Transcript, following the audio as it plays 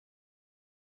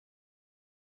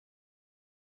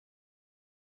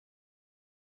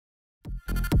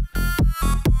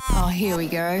Oh, here we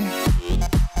go.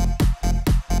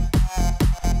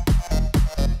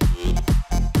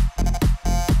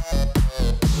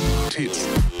 Tits.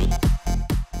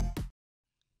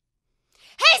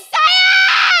 Hey,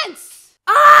 science!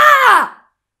 Ah!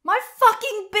 My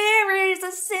fucking bear ears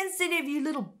are sensitive, you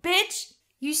little bitch.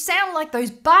 You sound like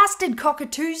those bastard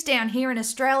cockatoos down here in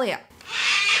Australia.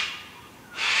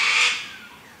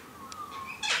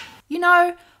 You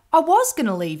know, I was going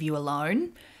to leave you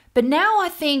alone, but now I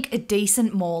think a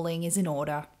decent mauling is in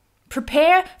order.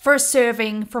 Prepare for a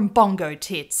serving from Bongo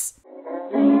Tits.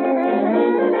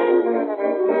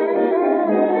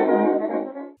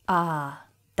 Ah,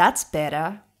 that's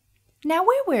better. Now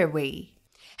where were we?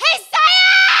 Hey,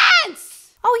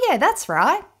 science! Oh yeah, that's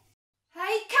right.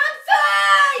 Hey,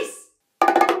 cunface!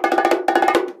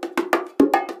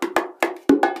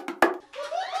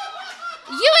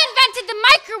 You invented the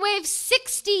microwave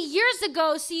 60 years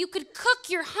ago so you could cook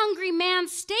your hungry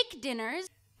man's steak dinners.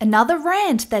 Another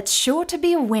rant that's sure to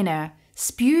be a winner,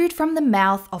 spewed from the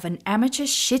mouth of an amateur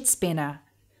shit spinner.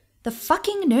 The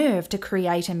fucking nerve to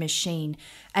create a machine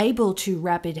able to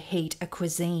rapid heat a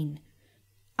cuisine.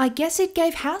 I guess it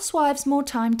gave housewives more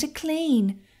time to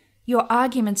clean. Your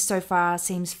argument so far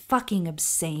seems fucking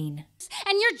obscene.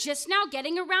 And you're just now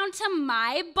getting around to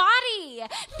my body.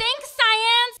 Thanks,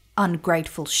 science!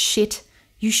 Ungrateful shit.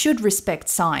 You should respect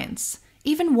science,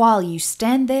 even while you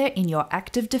stand there in your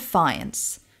act of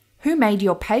defiance. Who made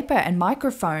your paper and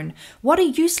microphone? What a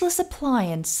useless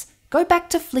appliance. Go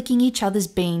back to flicking each other's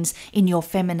beans in your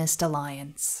feminist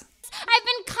alliance. I've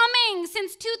been coming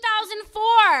since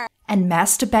 2004. And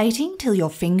masturbating till your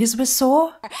fingers were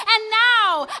sore? And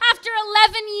now, after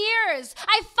 11 years,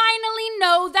 I finally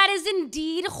know that is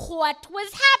indeed what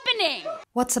was happening.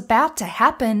 What's about to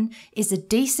happen is a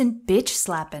decent bitch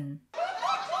slapping.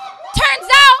 Turns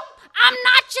out, I'm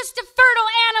not just a fertile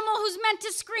animal who's meant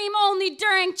to scream only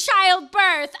during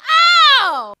childbirth.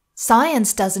 Ow!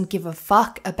 Science doesn't give a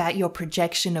fuck about your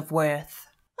projection of worth.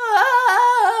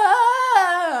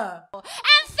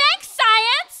 And thanks,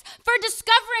 science, for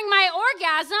discovering my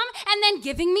orgasm and then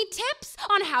giving me tips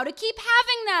on how to keep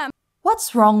having them.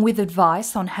 What's wrong with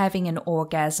advice on having an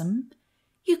orgasm?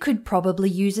 You could probably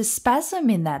use a spasm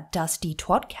in that dusty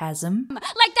twat-chasm.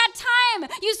 Like that time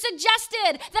you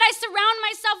suggested that I surround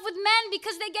myself with men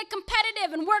because they get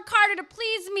competitive and work harder to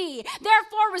please me,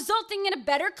 therefore resulting in a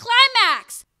better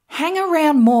climax. Hang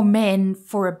around more men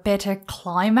for a better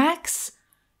climax?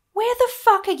 Where the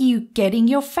fuck are you getting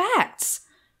your facts?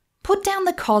 Put down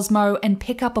the Cosmo and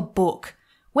pick up a book.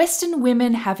 Western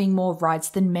women having more rights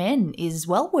than men is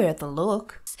well worth a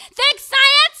look. Thanks,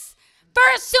 science, for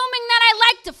assuming that I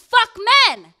like to fuck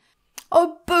men.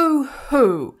 Oh,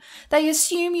 boo-hoo. They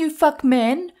assume you fuck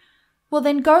men? Well,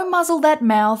 then go muzzle that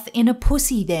mouth in a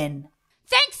pussy then.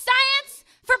 Thanks, science,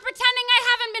 for pretending I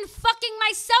haven't been fucking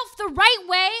myself the right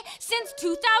way since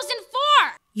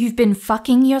 2004. You've been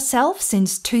fucking yourself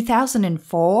since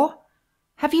 2004?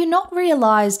 Have you not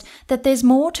realized that there's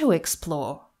more to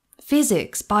explore?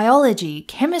 Physics, biology,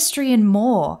 chemistry and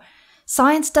more.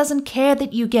 Science doesn't care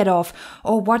that you get off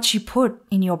or what you put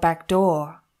in your back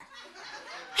door.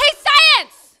 Hey,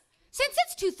 science! Since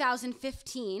it's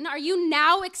 2015, are you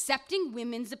now accepting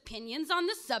women's opinions on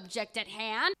the subject at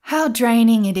hand? How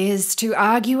draining it is to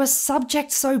argue a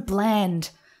subject so bland.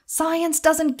 Science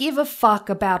doesn't give a fuck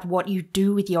about what you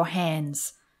do with your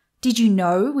hands. Did you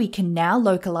know we can now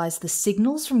localize the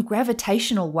signals from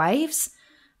gravitational waves?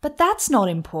 But that's not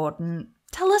important.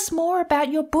 Tell us more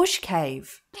about your bush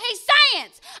cave. Hey,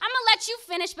 science! I'm gonna let you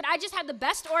finish, but I just had the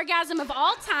best orgasm of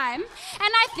all time, and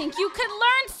I think you could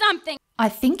learn something. I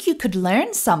think you could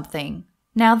learn something.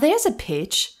 Now there's a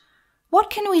pitch. What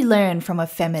can we learn from a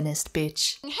feminist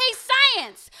bitch? Hey,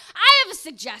 science! I have a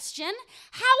suggestion.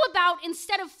 How about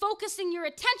instead of focusing your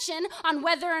attention on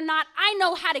whether or not I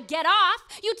know how to get off,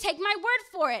 you take my word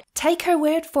for it. Take her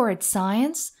word for it,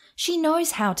 science. She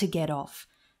knows how to get off.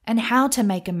 And how to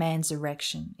make a man's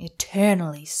erection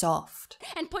eternally soft.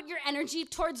 And put your energy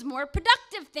towards more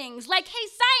productive things, like, hey,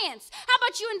 science, how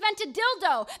about you invent a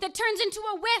dildo that turns into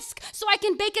a whisk so I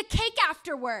can bake a cake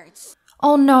afterwards?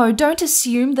 Oh no, don't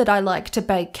assume that I like to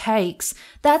bake cakes.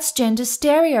 That's gender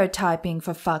stereotyping,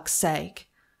 for fuck's sake.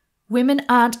 Women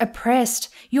aren't oppressed,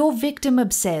 you're victim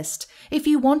obsessed. If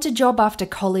you want a job after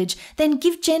college, then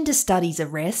give gender studies a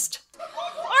rest.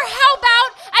 Or how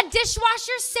about a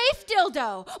dishwasher safe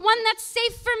dildo? One that's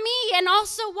safe for me and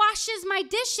also washes my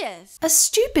dishes. A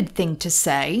stupid thing to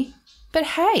say, but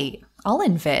hey, I'll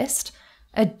invest.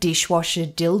 A dishwasher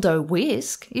dildo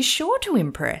whisk is sure to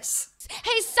impress.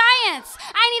 Hey, science!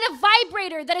 I need a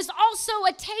vibrator that is also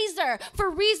a taser for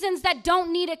reasons that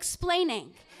don't need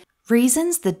explaining.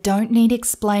 Reasons that don't need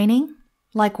explaining,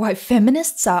 like why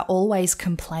feminists are always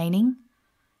complaining.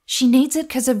 She needs it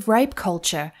because of rape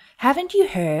culture. Haven't you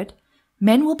heard?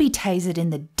 Men will be tasered in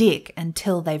the dick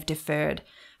until they've deferred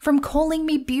from calling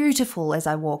me beautiful as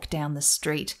I walk down the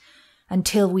street,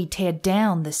 until we tear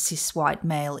down the cis-white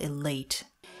male elite.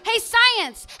 Hey,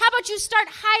 science! How about you start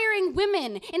hiring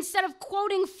women instead of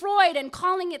quoting Freud and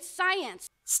calling it science?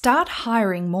 Start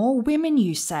hiring more women,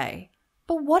 you say.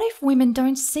 But what if women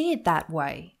don't see it that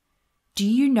way? Do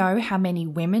you know how many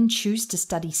women choose to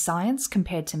study science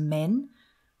compared to men?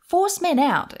 Force men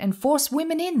out and force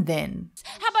women in then.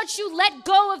 How about you let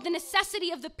go of the necessity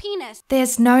of the penis?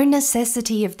 There's no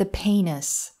necessity of the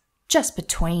penis, just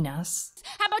between us.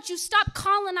 How about you stop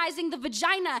colonizing the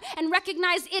vagina and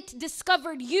recognize it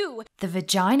discovered you? The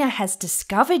vagina has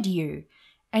discovered you,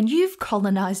 and you've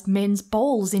colonized men's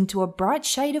balls into a bright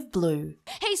shade of blue.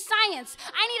 Hey, science,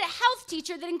 I need a health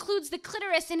teacher that includes the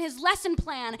clitoris in his lesson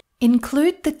plan.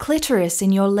 Include the clitoris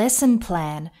in your lesson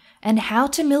plan, and how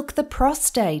to milk the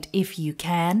prostate if you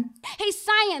can. Hey,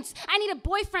 science, I need a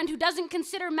boyfriend who doesn't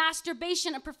consider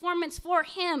masturbation a performance for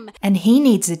him. And he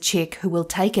needs a chick who will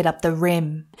take it up the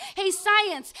rim. Hey,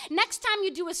 science, next time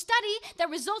you do a study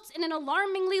that results in an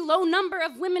alarmingly low number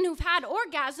of women who've had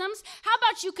orgasms, how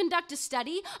about you conduct a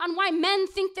study on why men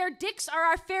think their dicks are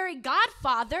our fairy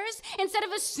godfathers instead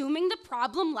of assuming the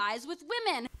problem lies with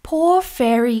women? Poor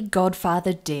fairy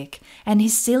godfather Dick and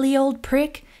his silly old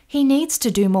prick. He needs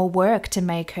to do more work to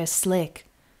make her slick.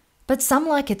 But some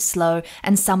like it slow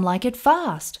and some like it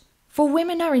fast. For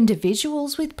women are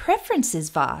individuals with preferences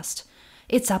vast.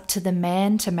 It's up to the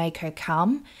man to make her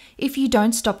come. If you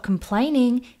don't stop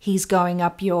complaining, he's going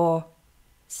up your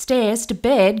stairs to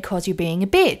bed 'cause you're being a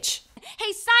bitch.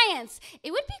 Hey, science,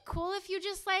 it would be cool if you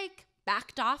just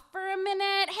backed off for a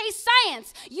minute. Hey,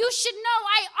 science, you should know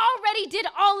I already did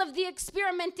all of the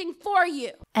experimenting for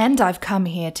you. And I've come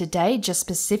here today just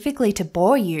specifically to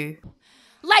bore you.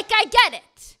 Like I get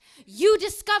it. You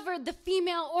discovered the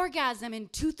female orgasm in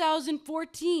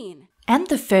 2014. And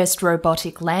the first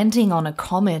robotic landing on a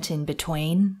comet in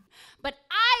between. But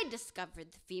I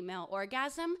discovered the female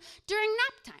orgasm during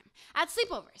nap time at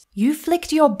sleepovers. You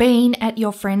flicked your bean at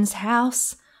your friend's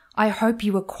house. I hope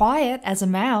you were quiet as a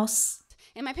mouse.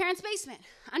 In my parents' basement,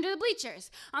 under the bleachers,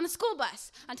 on the school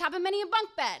bus, on top of many a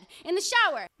bunk bed, in the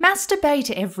shower. Masturbate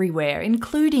everywhere,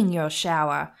 including your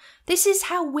shower. This is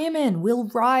how women will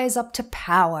rise up to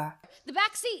power. The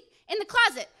back seat, in the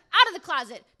closet, out of the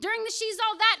closet, during the she's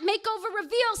all that makeover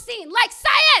reveal scene, like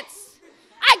science!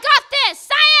 I got this!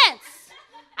 Science!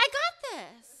 I got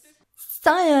this!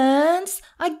 Science!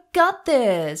 I got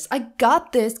this! I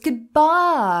got this!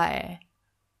 Goodbye!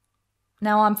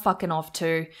 Now I'm fucking off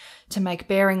too, to make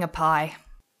bearing a pie.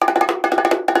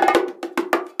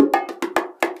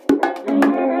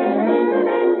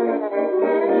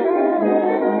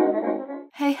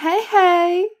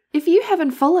 Hey! If you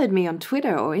haven't followed me on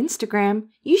Twitter or Instagram,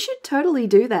 you should totally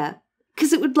do that.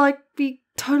 'Cause it would, be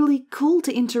totally cool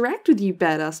to interact with you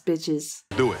badass bitches.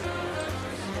 Do it.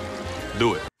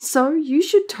 Do it. So you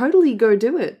should totally go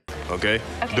do it. Okay?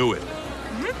 Do it.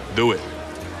 Mm-hmm. Do it.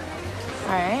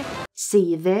 Alright.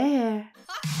 See you there.